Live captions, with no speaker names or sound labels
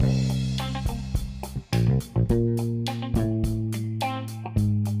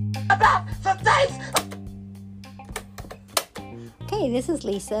this is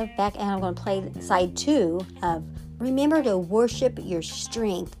Lisa back, and I'm going to play side 2 of Remember to Worship Your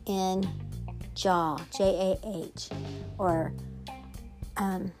Strength in Jah, J-A-H, or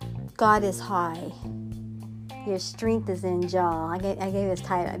God is High. Your strength is in Jah. I gave this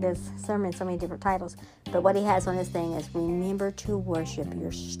title, this sermon, so many different titles, but what he has on this thing is Remember to Worship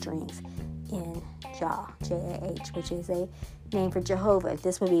Your Strength in Jah, J-A-H, which is a name for Jehovah.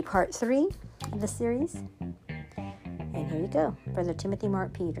 This will be part 3 of the series. And here you go, Brother Timothy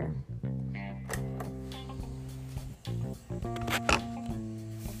Mark Peter.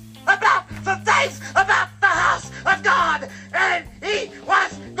 About the things about the house of God, and he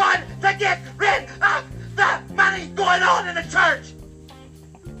was going to get rid of the money going on in the church.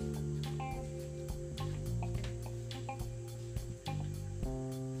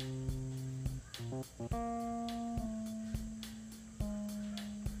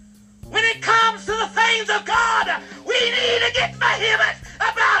 When it comes to the things of God, we need to get vehement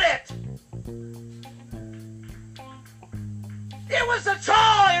about it. It was a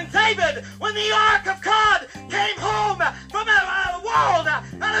joy in David when the ark of God came home from a world,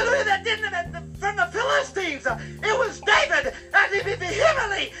 hallelujah, that didn't, from the Philistines. It was David as he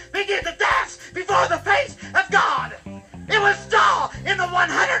vehemently began to dance before the face of God. It was Jah in the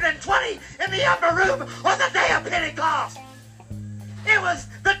 120 in the upper room on the day of Pentecost. It was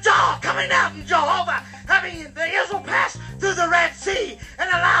the Jah coming out in Jehovah, having the Israel pass through the Red Sea and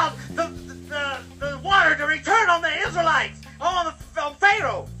allowed the water to return on the Israelites, on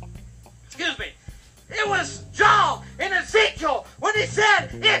Pharaoh. Excuse me. It was Jah in Ezekiel when he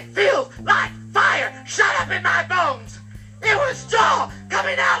said, "It feels like fire shut up in my bones." It was Jah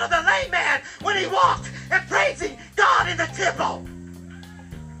coming out of the lame man when he walked and praising God in the temple.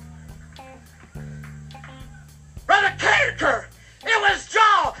 Brother Carter, it was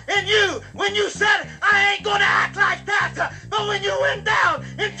Jah in you when you said, "I ain't going to act like that." But when you went down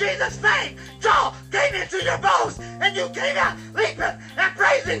in Jesus' name, Jah came into your bones and you came out leaping and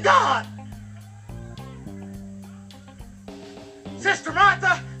praising God. Sister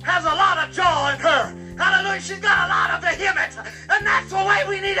Martha has a lot of Jah in her. Hallelujah, she's got a lot of vehemence. And that's the way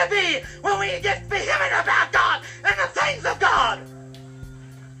we need to be when we get vehement about God and the things of God.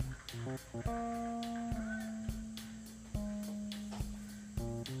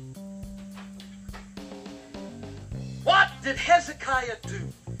 What did Hezekiah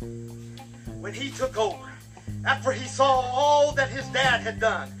do when he took over? After he saw all that his dad had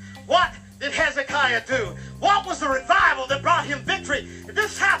done, what did Hezekiah do? What was the revival that brought him victory?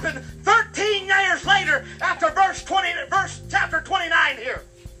 This happened 13 years later after chapter 29 here.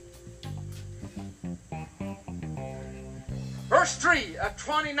 Verse 3 of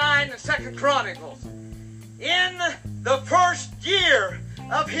 29 in 2 Chronicles. In the first year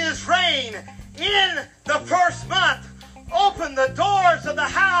of his reign, in the first month, opened the doors of the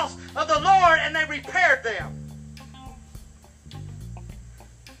house of the Lord, and they repaired them.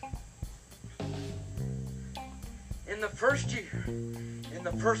 In the first year, in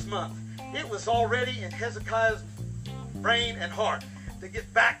the first month, it was already in Hezekiah's brain and heart to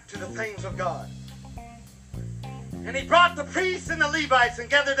get back to the things of God. And he brought the priests and the Levites and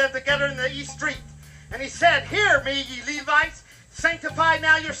gathered them together in the east street. And he said, "Hear me, ye Levites, sanctify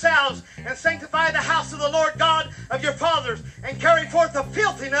now yourselves, and sanctify the house of the Lord God of your fathers, and carry forth the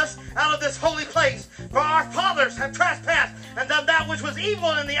filthiness out of this holy place. For our fathers have trespassed, and done that which was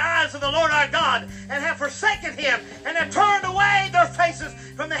evil in the eyes of the Lord our God, and have forsaken him, and have turned away their faces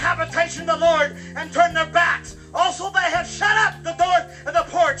from the habitation of the Lord, and turned their backs. Also they have shut up the door of the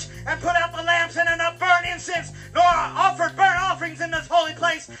porch, and put out the lamps, and have not burned incense, nor offered burnt offerings in this holy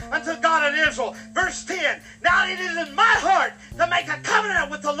place unto God of Israel." Verse 10, "Now it is in my heart to make a covenant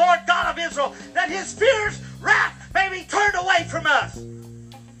with the Lord God of Israel, that his fierce wrath may be turned away from us."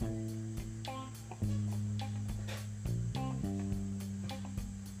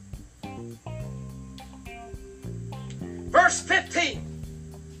 Verse 15,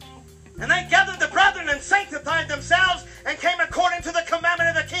 "And they gathered the brethren and sanctified themselves, and came according to the commandment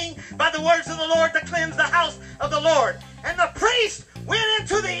of the king by the words of the Lord to cleanse the house of the Lord. And the priest went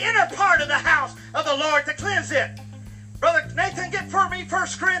into the inner part of the house of the Lord to cleanse it." Brother Nathan, get for me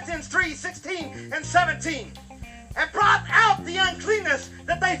 1 Corinthians 3:16 and 17. "And brought out the uncleanness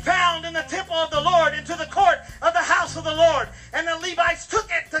that they found in the temple of the Lord into the court of the house of the Lord. And the Levites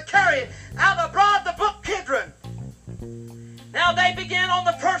took it to carry it out abroad the brook Kidron. Now they began on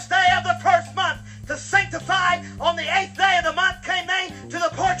the first day of the first month to sanctify. On the 8th day of the month came they to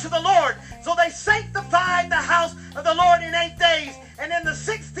the porch of the Lord. So they sanctified the house of the Lord in 8 days. And in the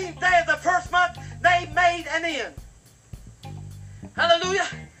 16th day of the first month they made an end." Hallelujah.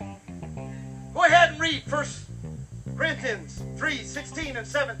 Go ahead and read 1 Corinthians 3:16 and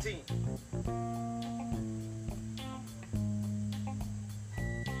 17.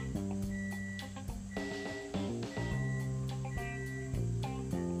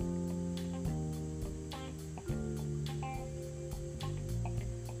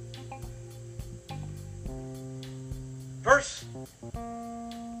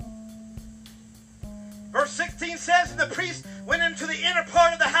 Verse 16 says, and the priest went into the inner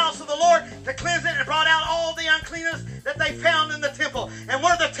part of the house of the Lord to cleanse it and brought out all the uncleanness that they found in the temple. And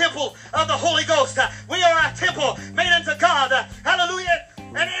we're the temple of the Holy Ghost. We are a temple made unto God. Hallelujah.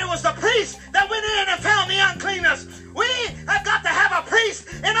 And it was the priest that went in and found the uncleanness. We have got to have a priest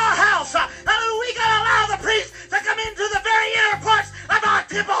in our house. Hallelujah. We got to allow the priest to come into the very inner parts of our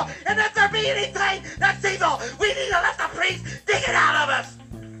temple. And if there be anything that's evil, we need to let the priest dig it out of us.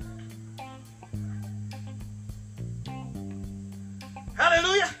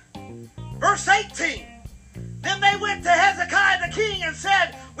 Hallelujah. Verse 18. Then they went to Hezekiah the king and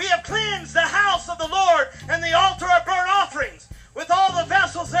said, we have cleansed the house of the Lord and the altar of burnt offerings, with all the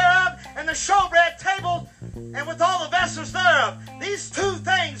vessels thereof, and the showbread table, and with all the vessels thereof. These two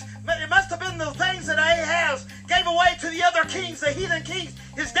things, it must have been the things that Ahaz gave away to the other kings, the heathen kings.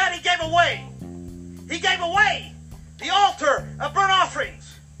 His daddy gave away. He gave away the altar of burnt offerings.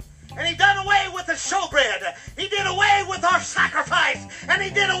 And he done away with the showbread. He did away with our sacrifice. And he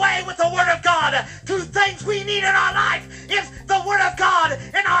did away with the Word of God. Two things we need in our life is the Word of God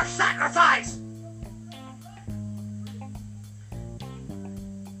and our sacrifice.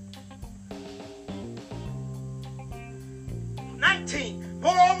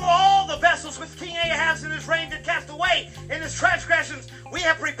 Moreover, all the vessels which King Ahaz in his reign did cast away in his transgressions, we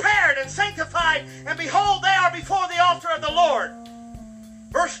have prepared and sanctified, and behold, they are before the altar of the Lord.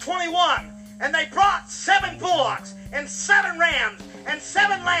 Verse 21, and they brought 7 bullocks, and 7 rams, and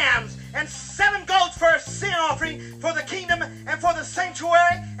 7 lambs, and 7 goats for a sin offering for the kingdom, and for the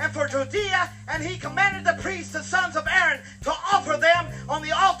sanctuary, and for Judea, and he commanded the priests, the sons of Aaron, to offer them on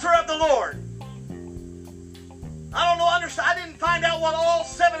the altar of the Lord. I don't know, I didn't find out what all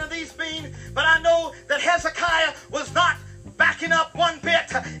 7 of these mean, but I know that Hezekiah was not backing up one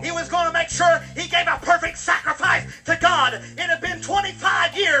bit. He was going to make sure he gave a perfect sacrifice to God. It had been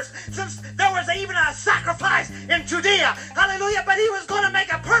 25 years since there was even a sacrifice in Judea. Hallelujah. But he was going to make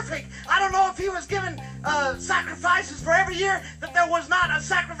it perfect. I don't know if he was giving sacrifices for every year that there was not a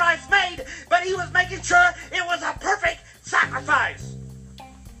sacrifice made, but he was making sure it was a perfect sacrifice.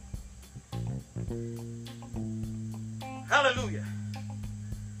 Hallelujah.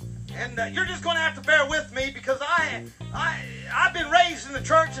 And you're just going to have to bear with me, because I've been raised in the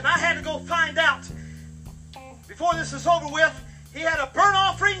church, and I had to go find out before this is over with. He had a burnt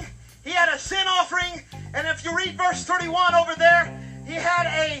offering, he had a sin offering, and if you read verse 31 over there, he had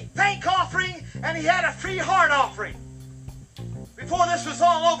a thank offering, and he had a free heart offering before this was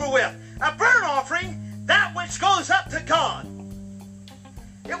all over with. A burnt offering, that which goes up to God.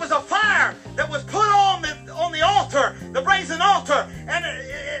 It was a fire that was put on the altar, the brazen altar, and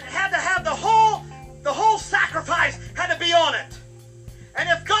it had to have the whole sacrifice had to be on it. And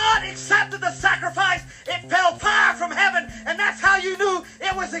if God accepted the sacrifice, it fell fire from heaven, and that's how you knew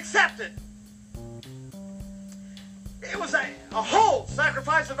it was accepted. It was a whole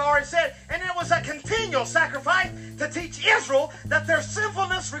sacrifice, I've already said, and it was a continual sacrifice to teach Israel that their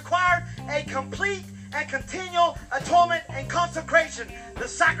sinfulness required a complete and continual atonement and consecration. The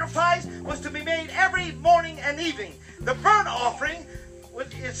sacrifice was to be made every morning and evening. The burnt offering,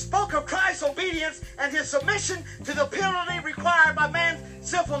 it spoke of Christ's obedience and his submission to the penalty required by man's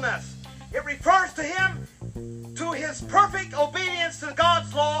sinfulness. It refers to him, to his perfect obedience to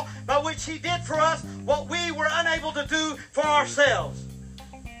God's law, by which he did for us what we were unable to do for ourselves.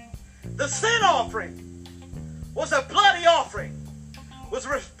 The sin offering was a bloody offering, was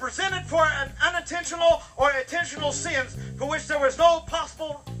presented for an unintentional or intentional sins for which there was no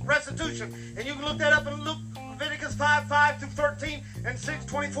possible restitution. And you can look that up in Leviticus 5:5 through 13 and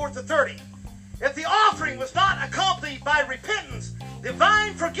 6:24 to 30. If the offering was not accompanied by repentance,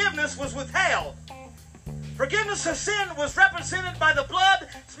 divine forgiveness was withheld. Forgiveness of sin was represented by the blood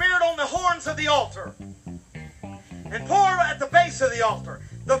smeared on the horns of the altar and poured at the base of the altar.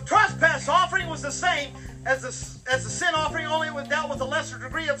 The trespass offering was the same as the sin offering, only it dealt with a lesser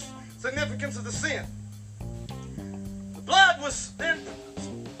degree of significance of the sin. The blood was then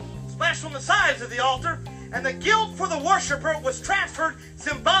splashed on the sides of the altar, and the guilt for the worshiper was transferred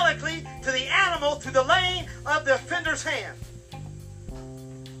symbolically to the animal through the laying of the offender's hand.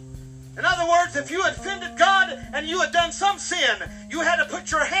 In other words, if you had offended God and you had done some sin, you had to put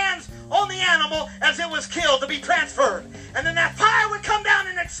your hands on the animal as it was killed to be transferred. And then that fire would come down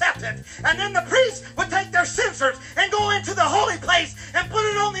and accept it. And then the priests would take their censers and go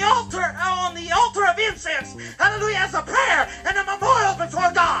a prayer and a memorial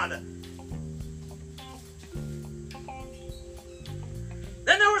before God.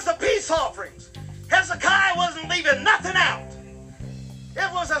 Then there was the peace offerings. Hezekiah wasn't leaving nothing out.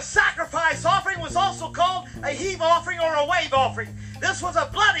 It was a sacrifice offering, was also called a heave offering or a wave offering. This was a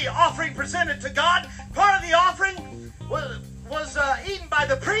bloody offering presented to God. Part of the offering was eaten by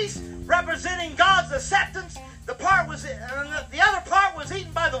the priest, representing God's acceptance. The other part was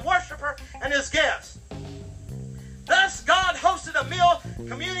eaten by the worshiper and his guests. Thus, God hosted a meal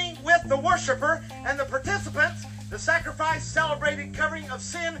communing with the worshiper and the participants. The sacrifice celebrated covering of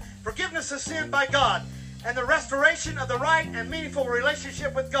sin, forgiveness of sin by God, and the restoration of the right and meaningful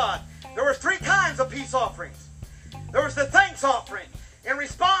relationship with God. There were 3 kinds of peace offerings. There was the thanks offering, in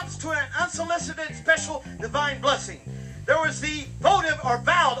response to an unsolicited special divine blessing. There was the votive or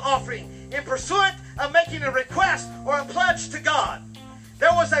vowed offering, in pursuit of making a request or a pledge to God.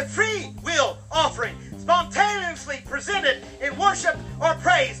 There was a free will offering, spontaneously presented in worship or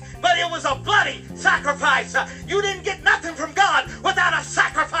praise, but it was a bloody sacrifice. You didn't get nothing from God without a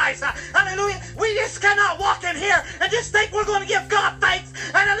sacrifice. Hallelujah. We just cannot walk in here and just think we're going to give God thanks.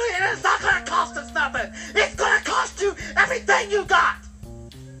 Hallelujah. And it's not going to cost us nothing. It's going to cost you everything you got.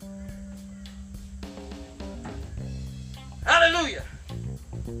 Hallelujah.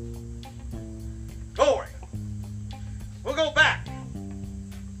 Glory. We'll go back.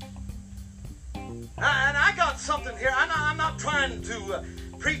 And I got something here. I'm not trying to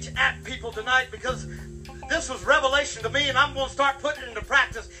preach at people tonight, because this was revelation to me, and I'm going to start putting it into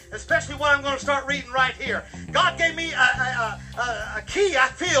practice, especially what I'm going to start reading right here. God gave me a key, I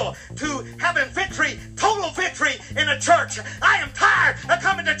feel, to having victory, total victory in a church. I am tired of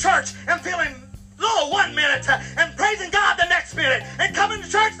coming to church and feeling low 1 minute and praising God the next minute, and coming to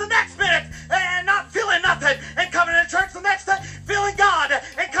church the next minute and not feeling nothing, and coming to church the next day feeling God,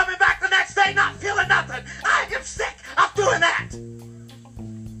 and coming back the next day not feeling nothing. I am sick of doing that.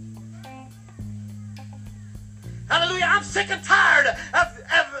 Hallelujah. I'm sick and tired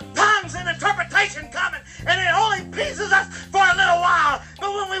of tongues and interpretation coming, and it only pleases us for a little while.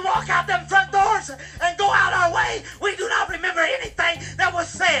 But when we walk out them front doors and go out our way, we do not remember anything that was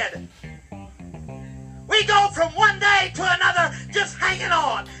said. We go from one day to another just hanging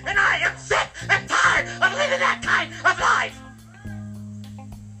on. And I am sick and tired of living that kind of life.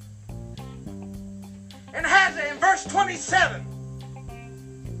 And in verse 27,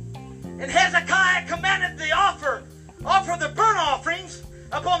 and Hezekiah commanded the offer the burnt offerings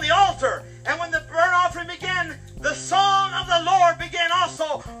upon the altar. And when the burnt offering began, the song of the Lord began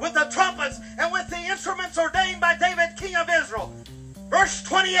also with the trumpets and with the instruments ordained by David, king of Israel. Verse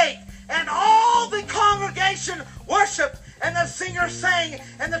 28, and all the congregation worshipped, and the singers sang,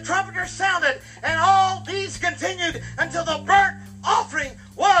 and the trumpeters sounded, and all these continued until the burnt offering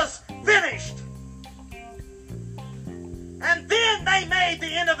was finished. And then they made the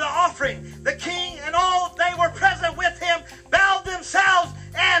end of the offering. The king and all they were present with him bowed themselves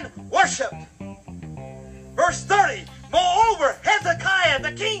and worshipped. Verse 30, moreover, Hezekiah,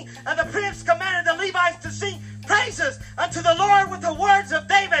 the king and the prince, commanded the Levites to sing praises unto the Lord with the words of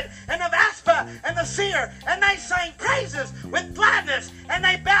David and of Asaph and the seer. And they sang praises with gladness, and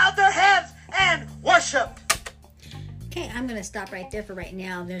they bowed their heads and worshipped. Okay, I'm going to stop right there for right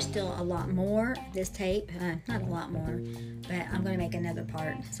now. There's still a lot more of this tape. Not a lot more, but I'm going to make another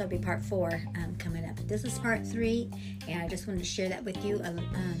part. So it'll be part 4 coming up. This is part 3, and I just wanted to share that with you.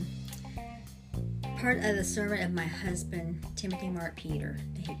 Part of the sermon of my husband, Timothy Mark Peter,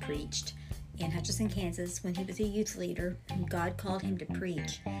 that he preached in Hutchinson, Kansas, when he was a youth leader, and God called him to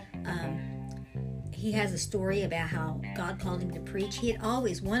preach. He has a story about how God called him to preach. He had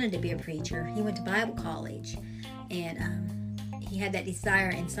always wanted to be a preacher. He went to Bible college, and he had that desire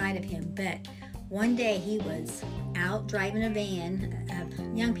inside of him. But one day he was out driving a van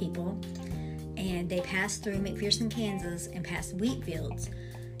of young people, and they passed through McPherson, Kansas, and passed wheat fields.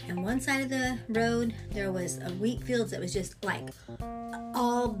 And one side of the road, there was a wheat fields that was just like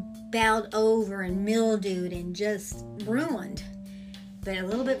all bowed over and mildewed and just ruined. But a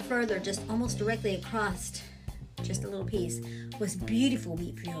little bit further, just almost directly across, just a little piece, was beautiful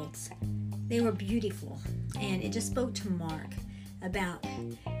wheat fields. They were beautiful. And it just spoke to Mark about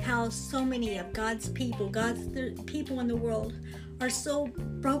how so many of God's people in the world, are so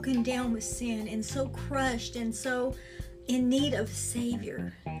broken down with sin and so crushed and so in need of a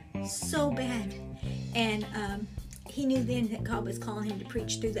Savior. So bad. And he knew then that God was calling him to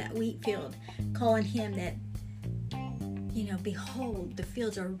preach through that wheat field, calling him that, behold, the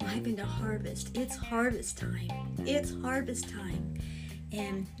fields are ripe into harvest. It's harvest time. It's harvest time.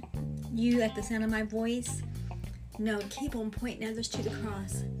 And you, at the sound of my voice, keep on pointing others to the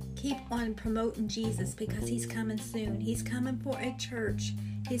cross. Keep on promoting Jesus, because he's coming soon. He's coming for a church.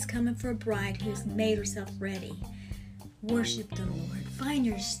 He's coming for a bride who has made herself ready. Worship the Lord. Find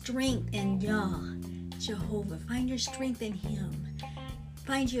your strength in Jehovah. Find your strength in him.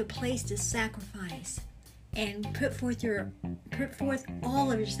 Find you a place to sacrifice and put forth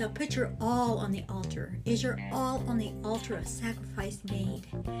all of yourself. Put your all on the altar. Is your all on the altar a sacrifice made?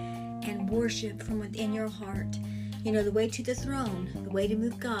 And worship from within your heart. You know, the way to the throne, the way to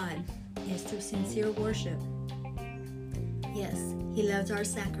move God, is through sincere worship. Yes, he loves our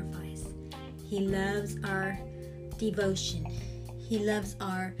sacrifice. He loves our devotion. He loves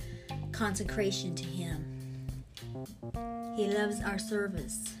our consecration to him. He loves our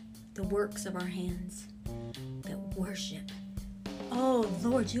service, the works of our hands. But worship. Oh,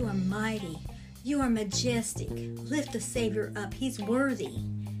 Lord, you are mighty. You are majestic. Lift the Savior up. He's worthy.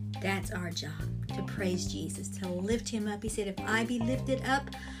 That's our job, to praise Jesus, to lift him up. He said, if I be lifted up,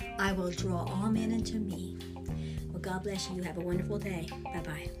 I will draw all men unto me. Well, God bless you. Have a wonderful day.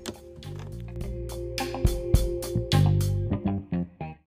 Bye-bye.